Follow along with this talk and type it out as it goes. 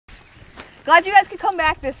Glad you guys could come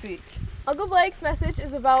back this week. Uncle Blake's message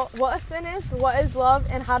is about what a sin is, what is love,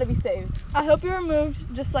 and how to be saved. I hope you were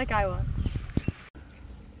moved just like I was.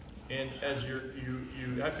 And as you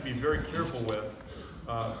have to be very careful with,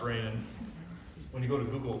 Brandon, when you go to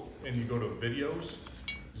Google and you go to videos,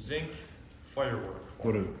 zinc firework.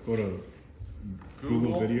 Go to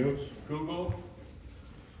Google videos. Google.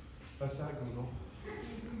 That's not Google.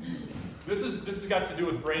 This has got to do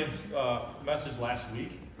with Brandon's message last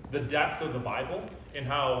week, the depth of the Bible and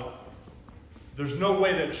how there's no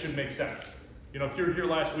way that it should make sense. You know, if you were here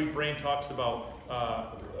last week, Brandon talked about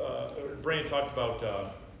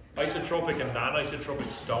isotropic and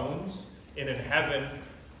non-isotropic stones, and in heaven,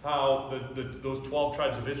 how those 12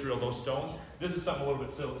 tribes of Israel, those stones. This is something a little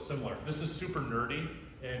bit similar. This is super nerdy,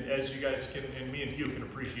 and as you guys can, and me and Hugh can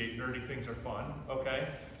appreciate, nerdy things are fun. Okay,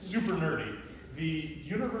 super nerdy. The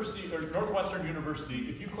university, or Northwestern University,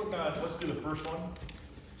 if you click on, let's do the first one.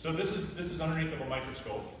 So this is underneath of a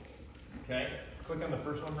microscope. Okay, click on the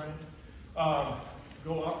first one, right?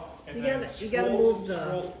 Go up and you gotta move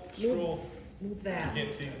scroll. Move that. You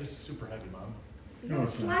can't see. This is super heavy, Mom. You gotta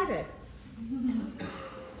slide it.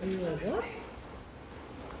 Are you like this?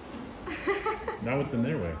 Now it's in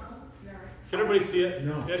their way. Can everybody see it?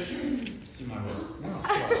 No. Yes. See my work.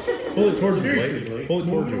 Pull it towards you, Seriously, Blake. Blake. Pull it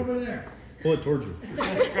towards Move it you. over there. Pull it towards you. It's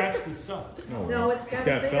gonna scratch the stuff. No, it's got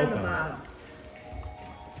a thing felt on the on it. bottom.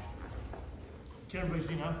 Can everybody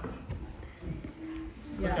see now?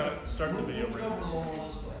 Yeah. Start the video.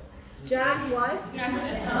 John, what?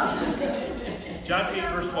 John 8,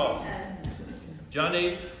 verse 12. John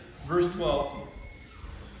 8, verse 12.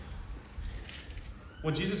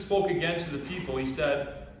 When Jesus spoke again to the people, he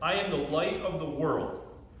said, I am the light of the world.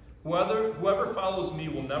 Whoever follows me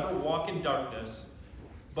will never walk in darkness,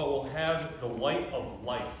 but will have the light of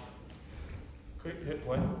life. Quick, hit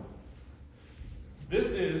play.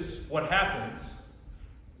 This is what happens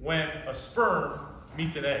when a sperm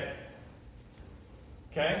meets an egg.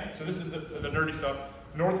 Okay? So this is the nerdy stuff.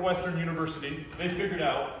 Northwestern University, they figured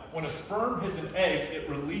out when a sperm hits an egg, it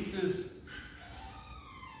releases,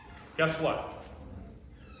 guess what?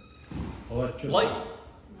 Electricity. Light.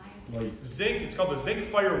 Light. Zinc, it's called the zinc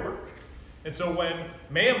firework. And so when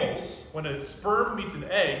mammals, when a sperm meets an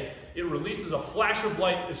egg, it releases a flash of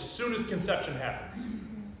light as soon as conception happens.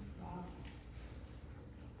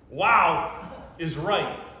 Wow is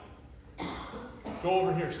right. Go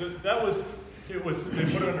over here. So that was, they put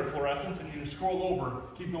it under fluorescence, and you scroll over,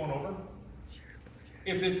 keep going over.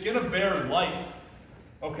 If it's going to bear life,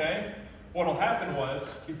 okay, what'll happen was,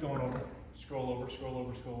 keep going over, scroll over, scroll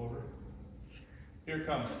over, scroll over. Here it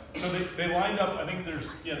comes. So they lined up, I think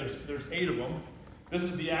there's 8 of them. This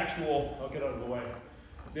is the actual, I'll get out of the way,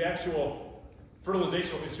 the actual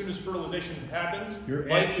fertilization. As soon as fertilization happens, You're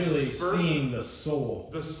life actually is dispersed. seeing the soul.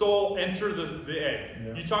 The soul enter the egg.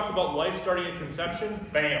 Yeah. You talk about life starting at conception,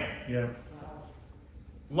 bam. Yeah.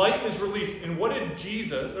 Light is released. And what did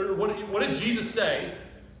Jesus say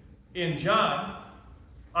in John?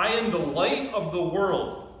 I am the light of the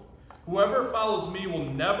world. Whoever follows me will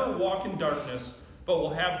never walk in darkness, but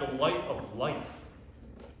will have the light of life.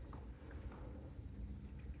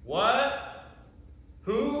 What?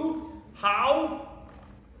 Who? How?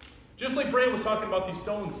 Just like Brandon was talking about these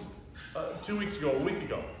stones 2 weeks ago, a week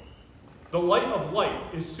ago. The light of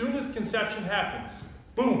life. As soon as conception happens,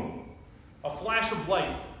 boom, a flash of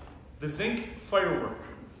light. The zinc firework.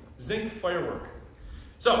 Zinc firework.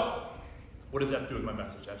 So, what does that have to do with my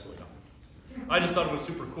message? Absolutely nothing. I just thought it was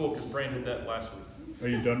super cool because Brandon did that last week. Are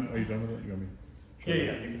you done? Are you done with it? You want me?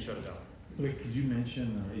 Yeah, you can shut it down. Wait, could you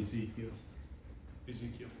mention Ezekiel?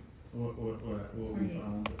 Ezekiel. What we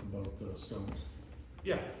found about the stones?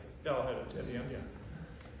 Yeah, I'll have it at the end, yeah.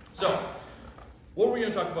 So, what are we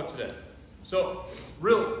going to talk about today? So,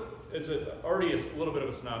 it's already a little bit of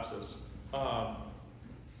a synopsis.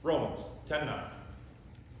 Romans 10:9.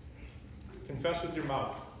 Confess with your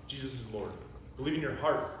mouth, Jesus is Lord. Believe in your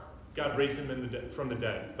heart, God raised him from the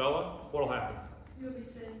dead. Bella, what will happen? You'll be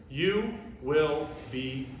saved. You will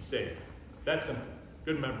be saved. That's simple.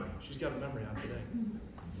 Good memory. She's got a memory on today.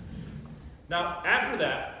 Now, after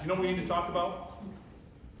that, you know what we need to talk about?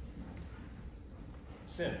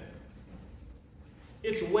 Sin.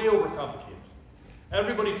 It's way overcomplicated.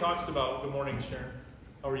 Everybody talks about, good morning, Sharon.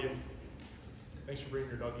 How are you? Thanks for bringing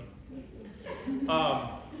your doggy.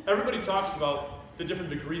 Everybody talks about the different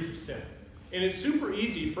degrees of sin. And it's super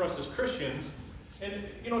easy for us as Christians, and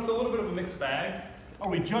it's a little bit of a mixed bag. Are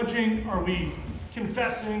we judging? Are we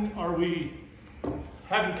confessing? Are we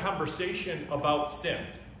having conversation about sin?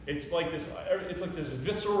 It's like this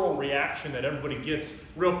visceral reaction that everybody gets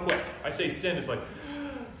real quick. I say sin, it's like,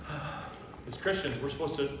 as Christians, we're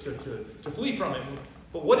supposed to flee from it.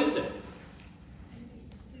 But what is it?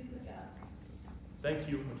 Thank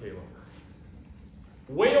you, Michaela.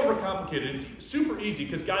 Way overcomplicated. It's super easy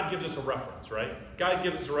because God gives us a reference, right? God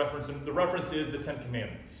gives us a reference, and the reference is the Ten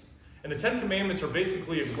Commandments. And the Ten Commandments are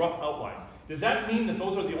basically a rough outline. Does that mean that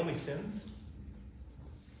those are the only sins?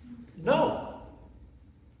 No.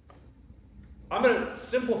 I'm going to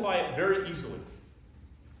simplify it very easily.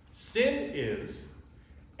 Sin is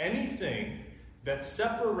anything that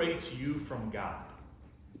separates you from God.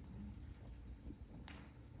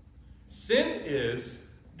 Sin is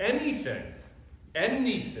anything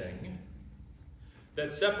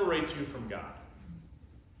that separates you from God.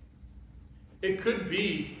 It could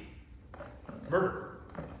be murder.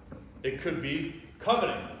 It could be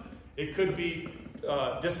coveting. It could be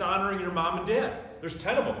dishonoring your mom and dad. There's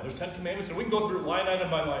 10 of them. There's 10 commandments, and we can go through line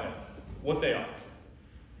item by line item what they are.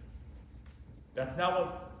 That's not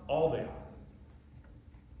what all they are.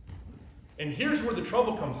 And here's where the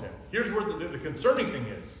trouble comes in. Here's where the concerning thing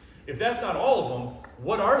is. If that's not all of them,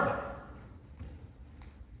 what are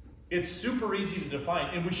they? It's super easy to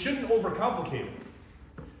define, and we shouldn't overcomplicate it.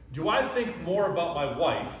 Do I think more about my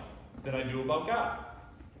wife than I do about God?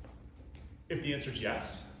 If the answer is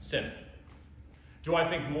yes, sin. Do I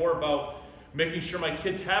think more about making sure my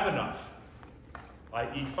kids have enough,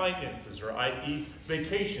 i.e. finances, or i.e.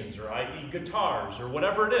 vacations, or i.e. guitars, or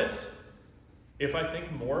whatever it is? If I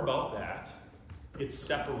think more about that, it's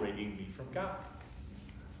separating me from God.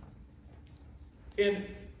 And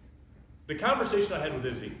the conversation I had with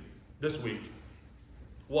Izzy this week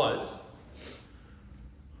was,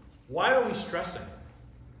 why are we stressing?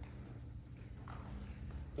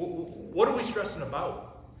 What are we stressing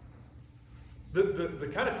about? The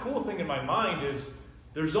kind of cool thing in my mind is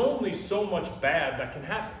there's only so much bad that can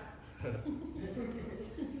happen.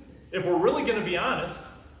 If we're really going to be honest,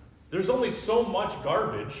 there's only so much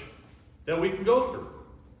garbage that we can go through.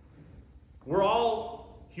 We're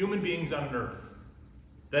all human beings on an earth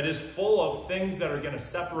that is full of things that are going to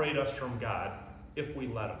separate us from God if we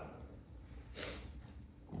let them.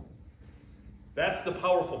 That's the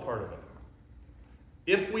powerful part of it.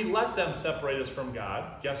 If we let them separate us from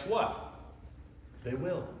God, guess what? They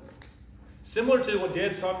will. Similar to what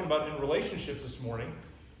Dad's talking about in relationships this morning,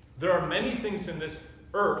 there are many things in this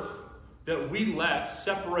earth that we let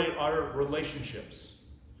separate our relationships,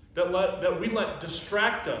 that we let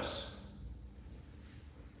distract us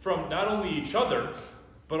from not only each other,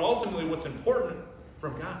 but ultimately what's important,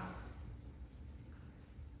 from God.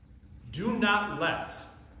 Do not let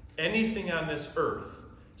anything on this earth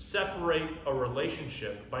separate a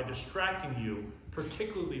relationship by distracting you,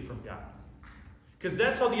 particularly from God. Because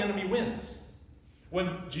that's how the enemy wins.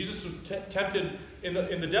 When Jesus was tempted in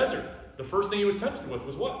the desert, the first thing he was tempted with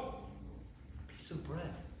was what? A piece of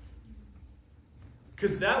bread.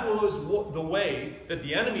 Because that was the way that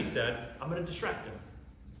the enemy said, I'm going to distract him.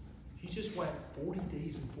 He just went 40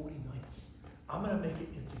 days and 40 nights. I'm going to make it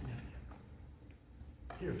insignificant.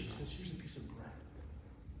 Here, Jesus, here's a piece of bread.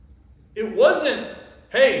 It wasn't,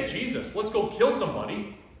 hey, Jesus, let's go kill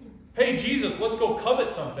somebody. Hey, Jesus, let's go covet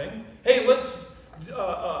something. Hey, let's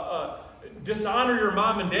dishonor your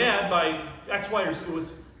mom and dad by X, Y, or Z. It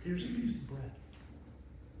was, here's a piece of bread.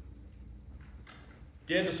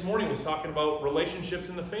 Dad this morning was talking about relationships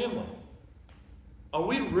in the family. Are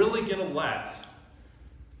we really going to let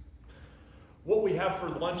what we have for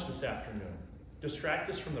lunch this afternoon distract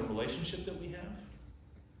us from the relationship that we have?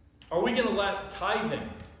 Are we going to let tithing?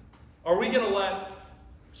 Are we going to let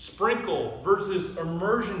sprinkle versus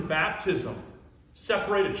immersion baptism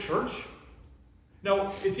separate a church?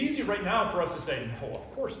 Now, it's easy right now for us to say, no,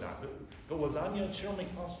 of course not. The lasagna, Cheryl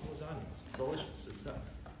makes awesome lasagna. It's delicious. It's not.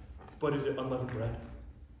 But is it unleavened bread?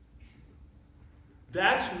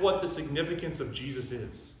 That's what the significance of Jesus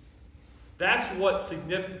is. That's what's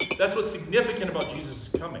significant about Jesus'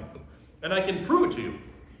 coming. And I can prove it to you.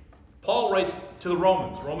 Paul writes to the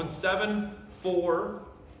Romans, Romans 7, 4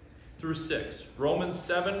 through 6. Romans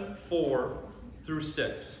 7, 4 through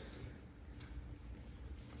 6.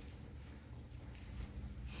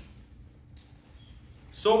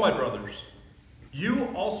 So, my brothers, you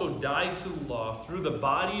also died to the law through the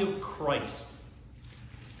body of Christ,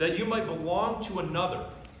 that you might belong to another,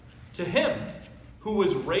 to him who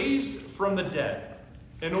was raised from the dead,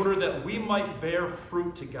 in order that we might bear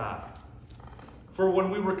fruit to God. For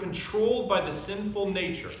when we were controlled by the sinful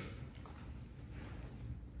nature,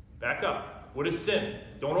 back up. What is sin?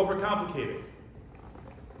 Don't overcomplicate it.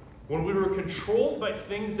 When we were controlled by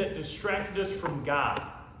things that distracted us from God,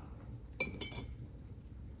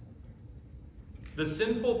 the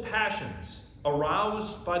sinful passions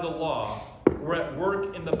aroused by the law were at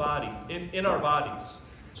work in the body, in our bodies,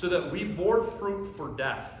 so that we bore fruit for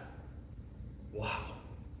death. Wow.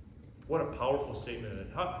 What a powerful statement.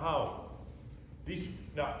 How?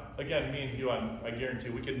 Now, again, me and you, I guarantee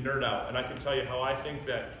we could nerd out, and I can tell you how I think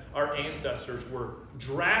that our ancestors were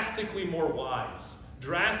drastically more wise,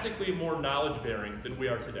 drastically more knowledge-bearing than we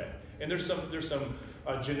are today. And there's some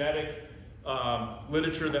genetic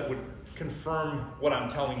literature that would confirm what I'm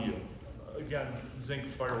telling you. Again, zinc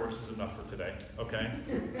fireworks is enough for today, okay?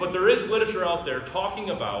 But there is literature out there talking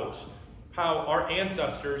about how our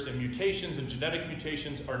ancestors and mutations and genetic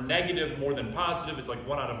mutations are negative more than positive. It's like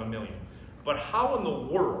 1 out of a million. But how in the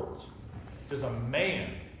world does a man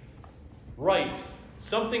write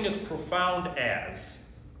something as profound as,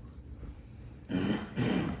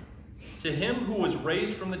 to him who was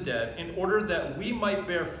raised from the dead, in order that we might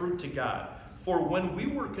bear fruit to God? For when we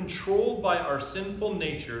were controlled by our sinful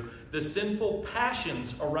nature, the sinful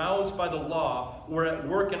passions aroused by the law were at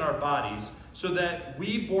work in our bodies, so that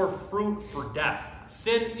we bore fruit for death.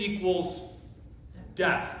 Sin equals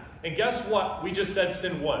death. And guess what we just said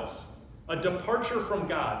sin was? A departure from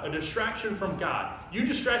God, a distraction from God. You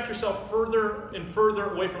distract yourself further and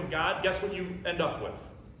further away from God, guess what you end up with?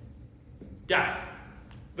 Death.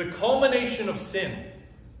 The culmination of sin.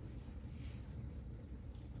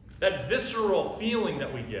 That visceral feeling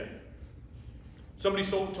that we get. Somebody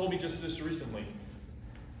told me just this recently.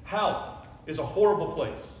 Hell is a horrible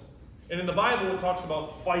place. And in the Bible it talks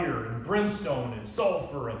about fire and brimstone and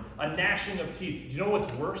sulfur and a gnashing of teeth. Do you know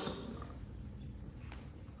what's worse?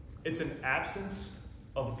 It's an absence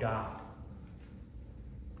of God.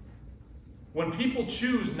 When people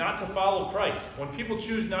choose not to follow Christ, when people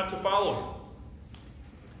choose not to follow Him,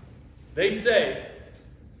 they say,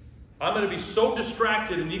 I'm going to be so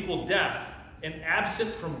distracted and equal death and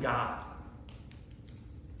absent from God.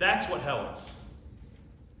 That's what hell is.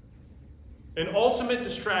 An ultimate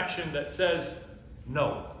distraction that says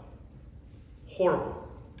no. Horrible.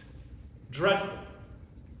 Dreadful.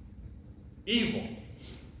 Evil.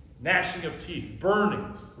 Gnashing of teeth.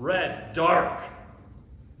 Burning. Red. Dark.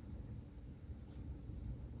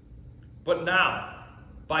 But now,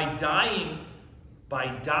 by dying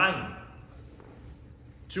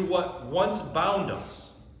to what once bound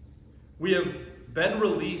us, we have been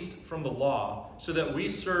released from the law so that we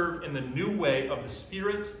serve in the new way of the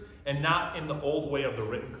Spirit and not in the old way of the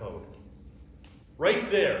written code.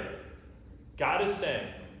 Right there, God is saying,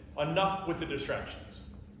 enough with the distractions.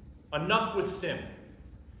 Enough with sin.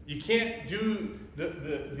 You can't do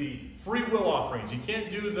the free will offerings. You can't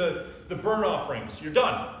do the burnt offerings. You're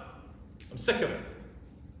done. I'm sick of it.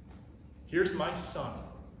 Here's my son.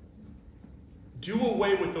 Do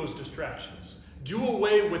away with those distractions. Do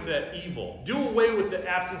away with that evil. Do away with the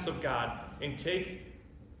absence of God and take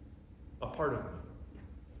a part of me.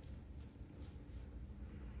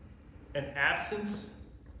 An absence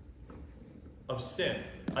of sin,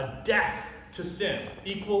 a death to sin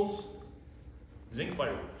equals zinc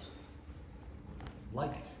fireworks.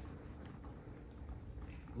 Light.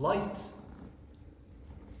 Light.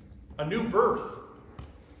 A new birth.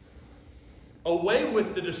 Away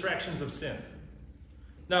with the distractions of sin.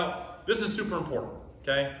 Now, this is super important,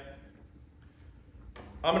 okay?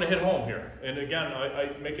 I'm going to hit home here. And again,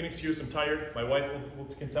 I make an excuse. I'm tired. My wife will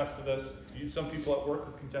contest to this. Some people at work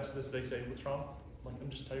will contest to this. They say, what's wrong? I'm like, I'm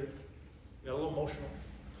just tired. Got a little emotional.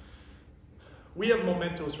 We have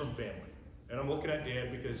mementos from family. And I'm looking at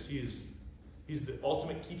Dad because he's the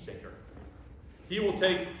ultimate keepsaker. He will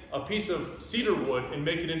take a piece of cedar wood and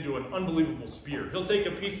make it into an unbelievable spear. He'll take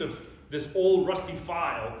a piece of this old rusty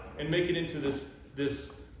file and make it into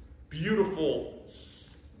this beautiful,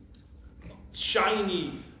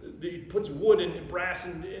 shiny, he puts wood and brass,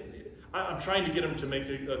 and I'm trying to get him to make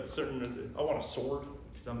a certain, I want a sword,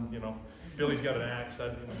 because Billy's got an axe.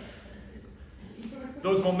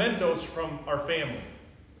 Those mementos from our family.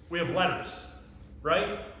 We have letters,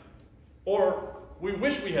 right? Or we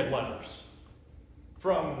wish we had letters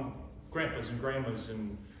from grandpas and grandmas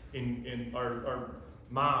and our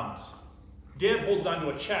moms. Dad holds onto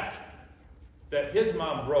a check that his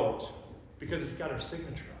mom wrote because it's got her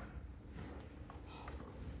signature on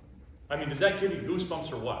it. I mean, does that give you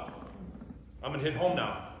goosebumps or what? I'm going to hit home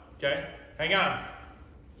now, okay? Hang on.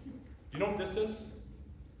 You know what this is?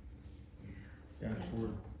 God's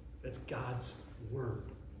word. That's God's word.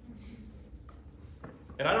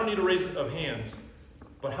 And I don't need a raise of hands,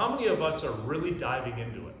 but how many of us are really diving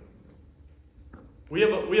into it? We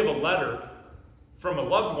have a letter from a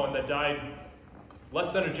loved one that died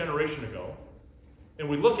less than a generation ago, and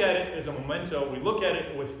we look at it as a memento. We look at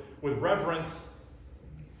it with reverence.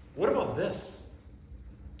 What about this?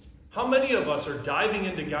 How many of us are diving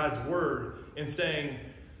into God's word and saying,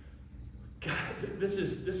 God, this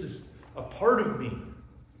is a part of me.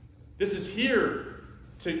 This is here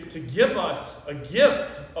to give us a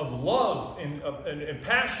gift of love and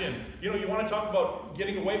passion. You know, you want to talk about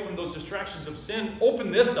getting away from those distractions of sin?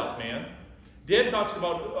 Open this up, man. Dad talks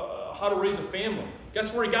about how to raise a family.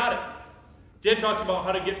 Guess where he got it? Dad talks about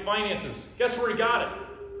how to get finances. Guess where he got it?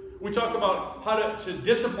 We talk about how to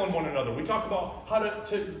discipline one another. We talk about how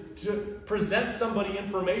to present somebody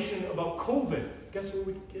information about COVID. Guess where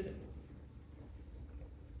we can get it?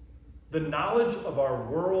 The knowledge of our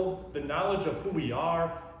world, the knowledge of who we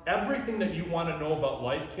are, everything that you want to know about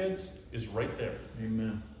life, kids, is right there.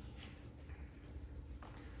 Amen.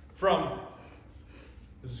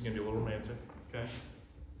 This is going to be a little romantic, okay?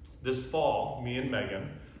 This fall, me and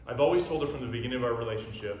Megan, I've always told her from the beginning of our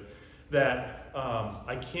relationship that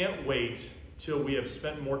I can't wait till we have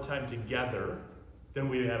spent more time together than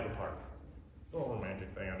we have apart. A little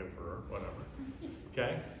romantic thing I do for her, whatever.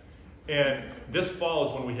 Okay? And this fall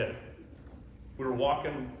is when we hit it. We were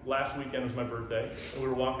walking, last weekend was my birthday, and we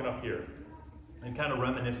were walking up here and kind of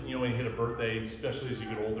reminiscing. You know, when you hit a birthday, especially as you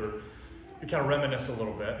get older, you kind of reminisce a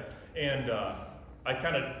little bit. And I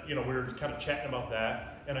kind of, you know, we were kind of chatting about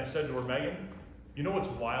that, and I said to her, Megan, you know what's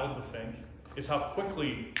wild to think is how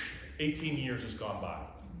quickly 18 years has gone by.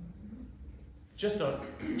 Just a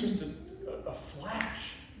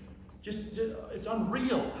flash. Just it's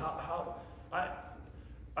unreal how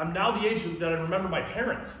I'm now the age that I remember my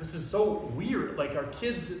parents. This is so weird. Like our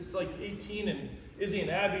kids, it's like 18 and Izzy and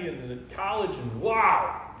Abby and the college and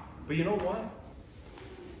wow. But you know what?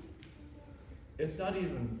 It's not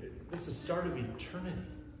even, it's the start of eternity.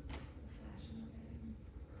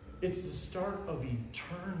 It's the start of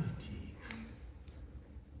eternity.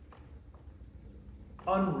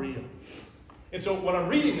 Unreal. And so when I'm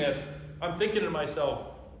reading this, I'm thinking to myself,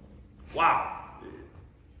 wow,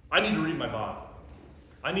 I need to read my Bible.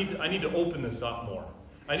 I need to open this up more.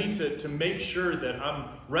 I need to make sure that I'm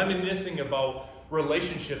reminiscing about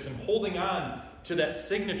relationships and holding on to that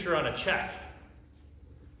signature on a check.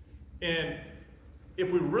 And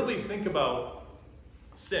if we really think about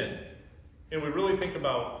sin, and we really think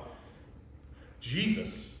about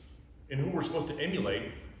Jesus and who we're supposed to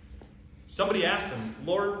emulate, somebody asked him,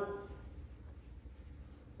 Lord,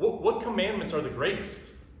 what commandments are the greatest?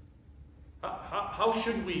 How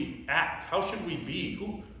should we act? How should we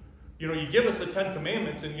be? You know, you give us the 10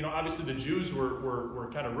 Commandments, and, you know, obviously the Jews were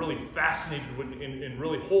kind of really fascinated in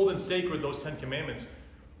really holding sacred those 10 Commandments.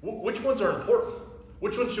 Which ones are important?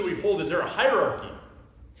 Which ones should we hold? Is there a hierarchy?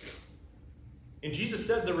 And Jesus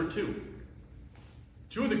said there were two.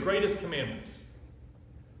 Two of the greatest commandments.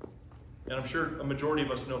 And I'm sure a majority of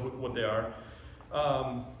us know what they are.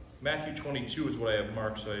 Matthew 22 is what I have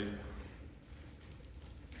marked, so I'm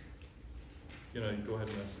going to go ahead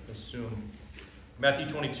and assume. Matthew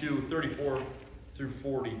 22, 34 through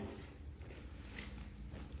 40.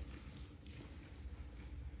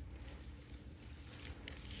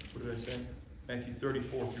 What did I say? Matthew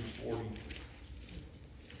 34 through 40.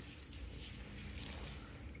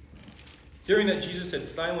 Hearing that Jesus had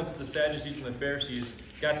silenced the Sadducees and the Pharisees,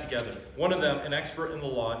 got together. One of them, an expert in the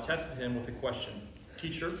law, tested him with a question.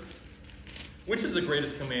 Teacher, which is the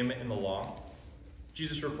greatest commandment in the law?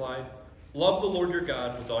 Jesus replied, love the Lord your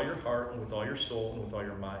God with all your heart and with all your soul and with all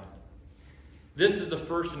your mind. This is the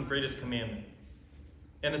first and greatest commandment.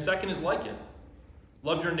 And the second is like it.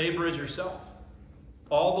 Love your neighbor as yourself.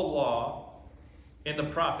 All the law and the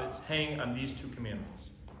prophets hang on these two commandments.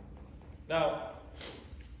 Now,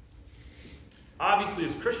 obviously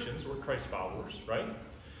as Christians, we're Christ followers, right?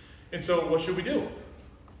 And so what should we do?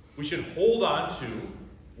 We should hold on to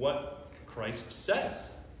what Christ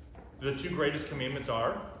says. The two greatest commandments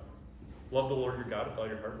are, love the Lord your God with all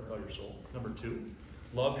your heart and with all your soul. Number 2,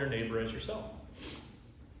 love your neighbor as yourself.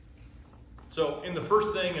 So in the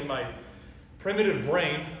first thing in my primitive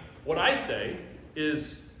brain, what I say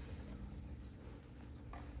is,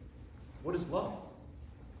 what is love?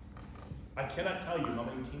 I cannot tell you how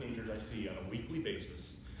many teenagers I see on a weekly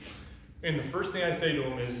basis. And the first thing I say to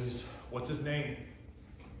them is what's his name?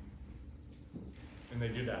 And they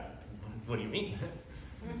do that. What do you mean?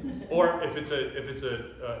 Or if it's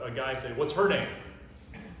a guy, say, what's her name?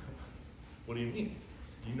 What do you mean?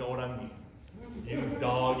 You know what I mean. You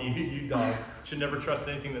dog, you dog. Should never trust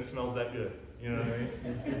anything that smells that good. You know what I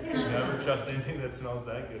mean? Never trust anything that smells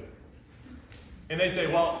that good. And they say,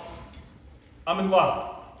 well, I'm in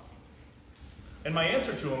love. And my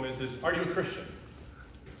answer to them is, are you a Christian?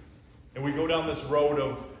 And we go down this road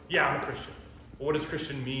of, yeah, I'm a Christian. Well, what does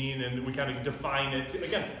Christian mean? And we kind of define it.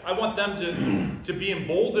 Again, I want them to be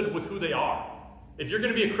emboldened with who they are. If you're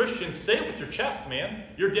going to be a Christian, say it with your chest, man.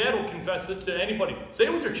 Your dad will confess this to anybody. Say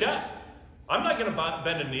it with your chest. I'm not going to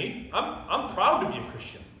bend a knee. I'm proud to be a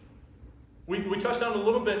Christian. We touched on it a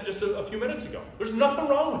little bit just a few minutes ago. There's nothing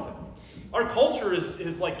wrong with it. Our culture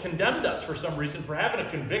is like condemned us for some reason for having a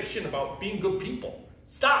conviction about being good people.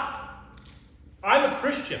 Stop. I'm a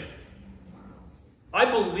Christian. I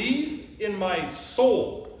believe in my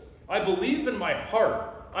soul. I believe in my heart.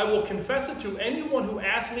 I will confess it to anyone who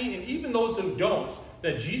asks me, and even those who don't,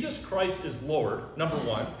 that Jesus Christ is Lord, number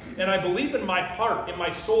one. And I believe in my heart, in my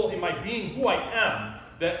soul, in my being, who I am,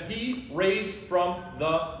 that he raised from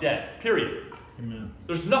the dead. Period. Amen.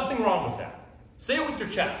 There's nothing wrong with that. Say it with your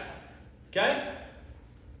chest. Okay?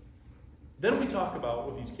 Then we talk about,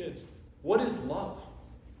 with these kids, what is love?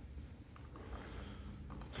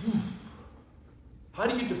 How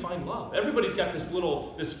do you define love? Everybody's got this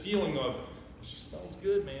feeling of, she smells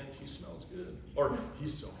good, man. She smells good. Or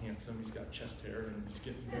he's so handsome. He's got chest hair and he's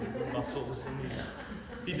getting big muscles and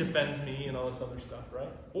he defends me and all this other stuff, right?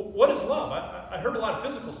 Well, what is love? I heard a lot of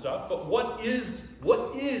physical stuff, but what is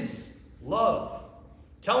love?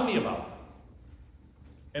 Tell me about it.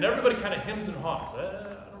 And everybody kind of hems and haws.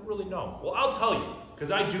 I don't really know. Well, I'll tell you,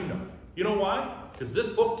 because I do know. You know why? Because this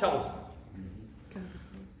book tells me.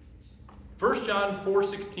 1 John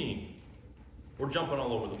 4:16. We're jumping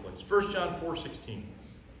all over the place. 1 John 4:16.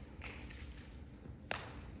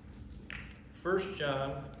 1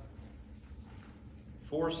 John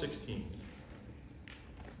 4:16.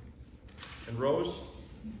 And Rose,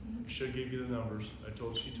 I should have gave you the numbers.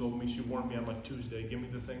 She told me, she warned me on like Tuesday, give me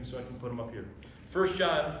the things so I can put them up here. 1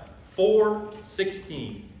 John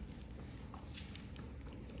 4:16.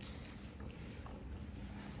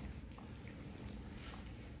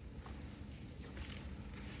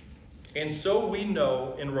 And so we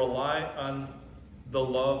know and rely on the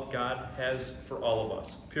love God has for all of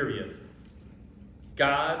us. Period.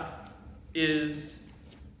 God is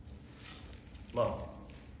love.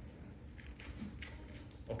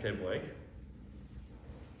 Okay, Blake.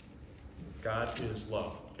 God is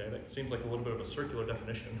love. Okay, that seems like a little bit of a circular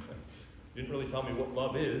definition. You didn't really tell me what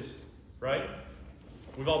love is, right?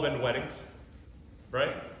 We've all been to weddings,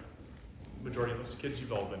 right? Majority of us kids,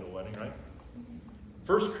 you've all been to a wedding, right?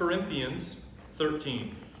 1 Corinthians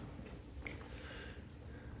 13.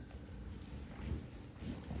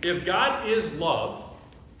 If God is love,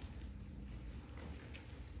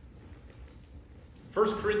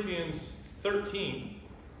 1 Corinthians 13,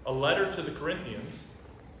 a letter to the Corinthians,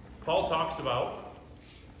 Paul talks about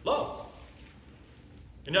love.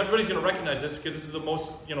 And everybody's going to recognize this because this is the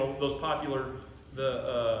most, those popular,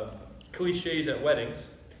 cliches at weddings.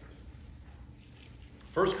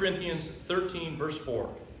 1 Corinthians 13, verse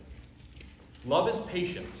 4. Love is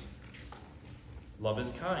patient. Love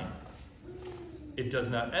is kind. It does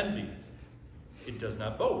not envy. It does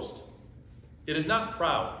not boast. It is not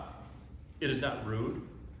proud. It is not rude.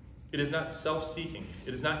 It is not self-seeking.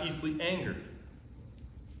 It is not easily angered.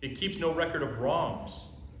 It keeps no record of wrongs.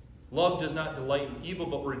 Love does not delight in evil,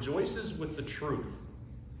 but rejoices with the truth.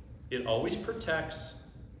 It always protects,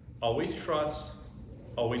 always trusts,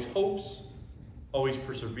 always hopes, always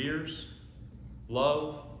perseveres.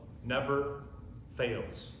 Love never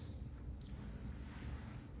fails.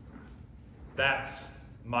 That's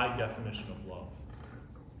my definition of love.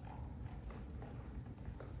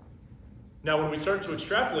 Now, when we start to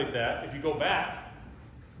extrapolate that, if you go back,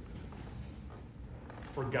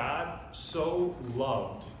 for God so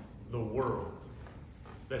loved the world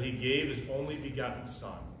that he gave his only begotten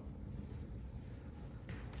Son,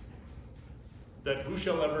 that who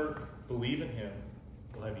shall ever believe in him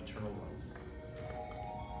will have eternal life.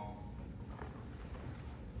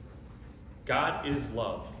 God is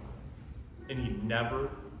love, and he never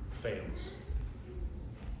fails.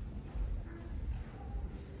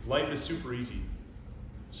 Life is super easy.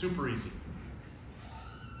 Super easy.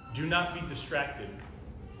 Do not be distracted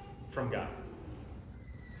from God.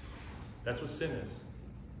 That's what sin is.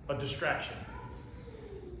 A distraction.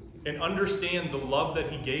 And understand the love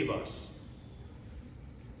that he gave us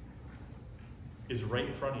is right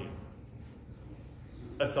in front of you.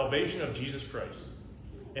 A salvation of Jesus Christ.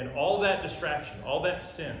 And all that distraction, all that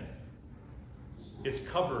sin is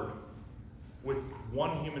covered with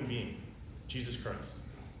one human being, Jesus Christ.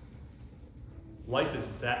 Life is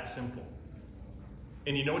that simple.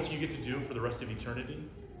 And you know what you get to do for the rest of eternity?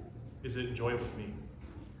 Is enjoy it with me.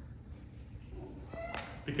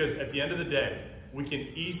 Because at the end of the day, we can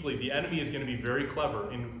easily, the enemy is going to be very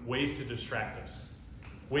clever in ways to distract us.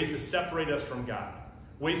 Ways to separate us from God.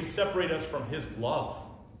 Ways to separate us from his love.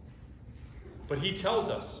 But he tells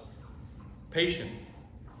us, patient.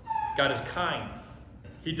 God is kind.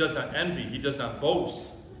 He does not envy. He does not boast.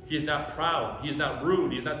 He is not proud. He is not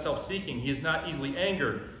rude. He is not self-seeking. He is not easily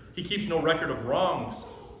angered. He keeps no record of wrongs.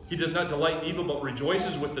 He does not delight in evil, but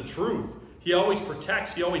rejoices with the truth. He always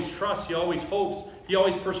protects. He always trusts. He always hopes. He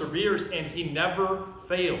always perseveres, and he never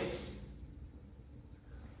fails.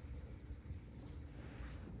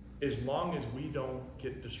 As long as we don't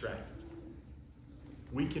get distracted,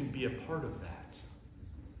 we can be a part of that.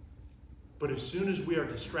 But as soon as we are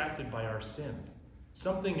distracted by our sin,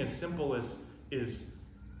 something as simple as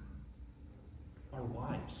our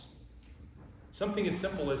wives, something as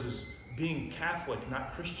simple as being Catholic,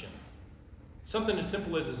 not Christian, something as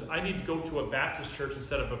simple as I need to go to a Baptist church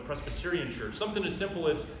instead of a Presbyterian church, something as simple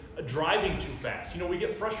as driving too fast. We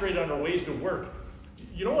get frustrated on our ways to work.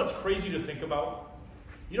 You know what's crazy to think about?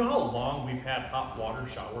 You know how long we've had hot water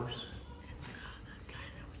showers?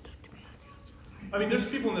 I mean, there's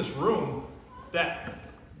people in this room that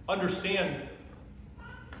understand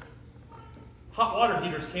hot water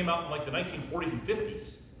heaters came out in like the 1940s and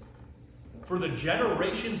 50s. For the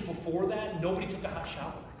generations before that, nobody took a hot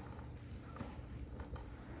shower.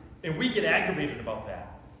 And we get aggravated about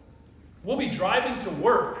that. We'll be driving to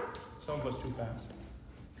work, some of us too fast,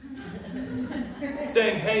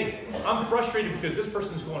 saying, hey, I'm frustrated because this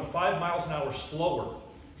person's going 5 miles an hour slower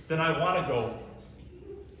than I want to go.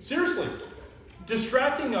 Seriously,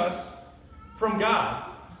 distracting us from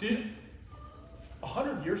God.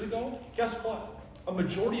 100 years ago, guess what? A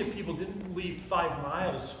majority of people didn't leave 5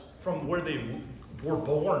 miles from where they were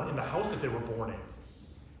born, in the house that they were born in.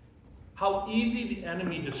 How easy the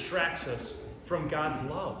enemy distracts us from God's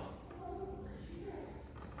love.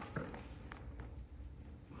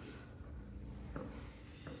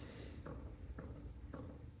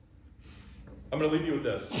 I'm going to leave you with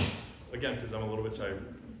this, again, because I'm a little bit tired.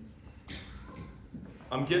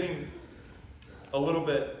 I'm getting a little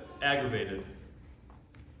bit aggravated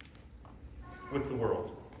with the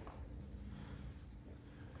world.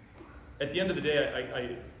 At the end of the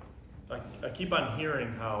day, I keep on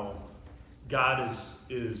hearing how God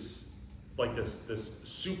is like this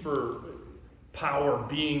super power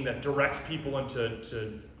being that directs people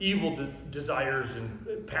into evil desires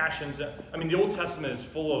and passions. I mean, the Old Testament is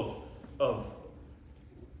full of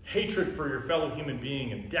hatred for your fellow human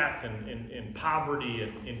being and death and poverty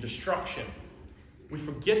and destruction. We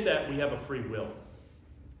forget that we have a free will.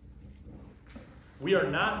 We are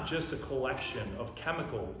not just a collection of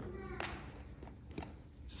chemical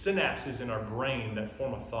synapses in our brain that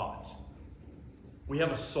form a thought. We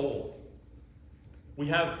have a soul. We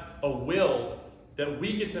have a will that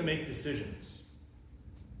we get to make decisions.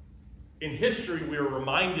 In history, we are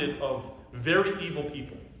reminded of very evil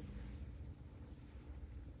people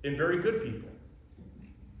and very good people.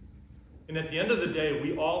 And at the end of the day,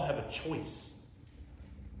 we all have a choice.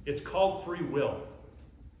 It's called free will.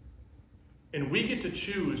 And we get to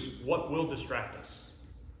choose what will distract us.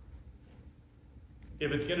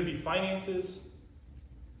 If it's going to be finances,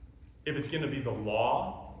 if it's going to be the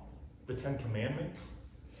law, the 10 Commandments,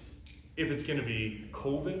 if it's going to be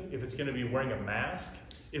COVID, if it's going to be wearing a mask,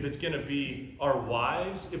 if it's going to be our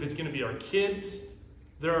wives, if it's going to be our kids,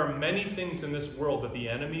 there are many things in this world that the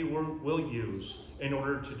enemy will use in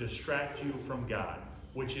order to distract you from God,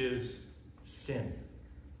 which is sin.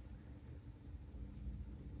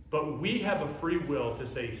 But we have a free will to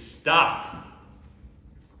say, stop.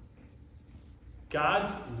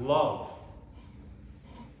 God's love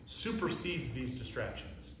supersedes these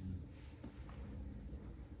distractions.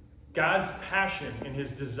 God's passion and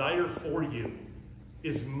his desire for you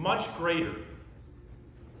is much greater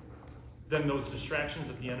than those distractions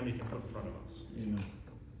that the enemy can put in front of us. Amen.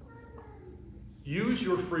 Use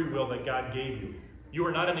your free will that God gave you. You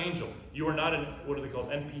are not an angel. You are not what are they called,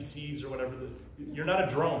 NPCs or whatever. You're not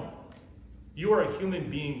a drone. You are a human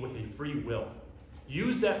being with a free will.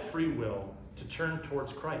 Use that free will to turn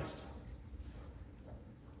towards Christ.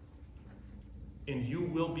 And you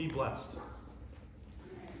will be blessed.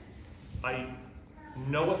 I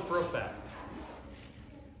know it for a fact.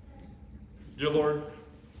 Dear Lord,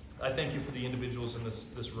 I thank you for the individuals in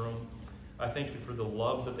this room. I thank you for the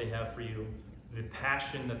love that they have for you, the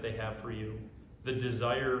passion that they have for you, the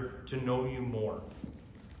desire to know you more.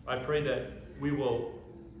 I pray that we will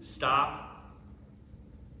stop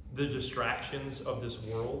the distractions of this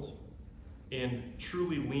world and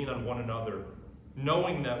truly lean on one another,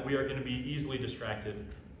 knowing that we are going to be easily distracted,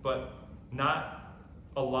 but not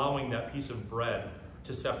allowing that piece of bread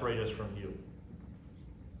to separate us from you.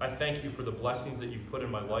 I thank you for the blessings that you've put in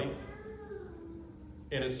my life,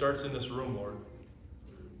 and it starts in this room, Lord.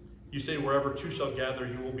 You say, wherever two shall gather,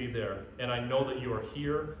 you will be there. And I know that you are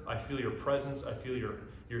here. I feel your presence. I feel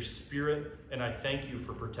your spirit. And I thank you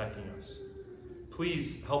for protecting us.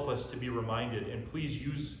 Please help us to be reminded, and please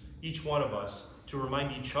use each one of us to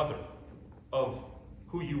remind each other of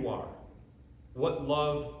who you are, what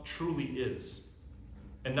love truly is,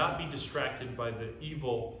 and not be distracted by the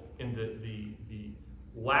evil and the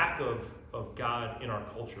lack of God in our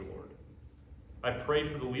culture, Lord. I pray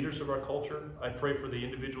for the leaders of our culture. I pray for the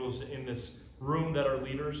individuals in this room that are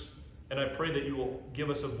leaders. And I pray that you will give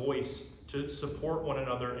us a voice to support one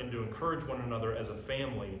another and to encourage one another as a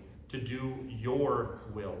family to do your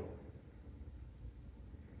will.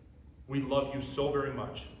 We love you so very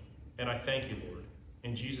much. And I thank you, Lord.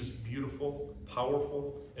 In Jesus' beautiful,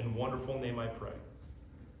 powerful, and wonderful name I pray.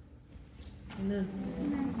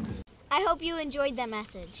 Amen. I hope you enjoyed that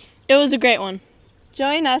message. It was a great one.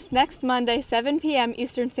 Join us next Monday, 7 p.m.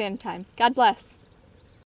 Eastern Standard Time. God bless.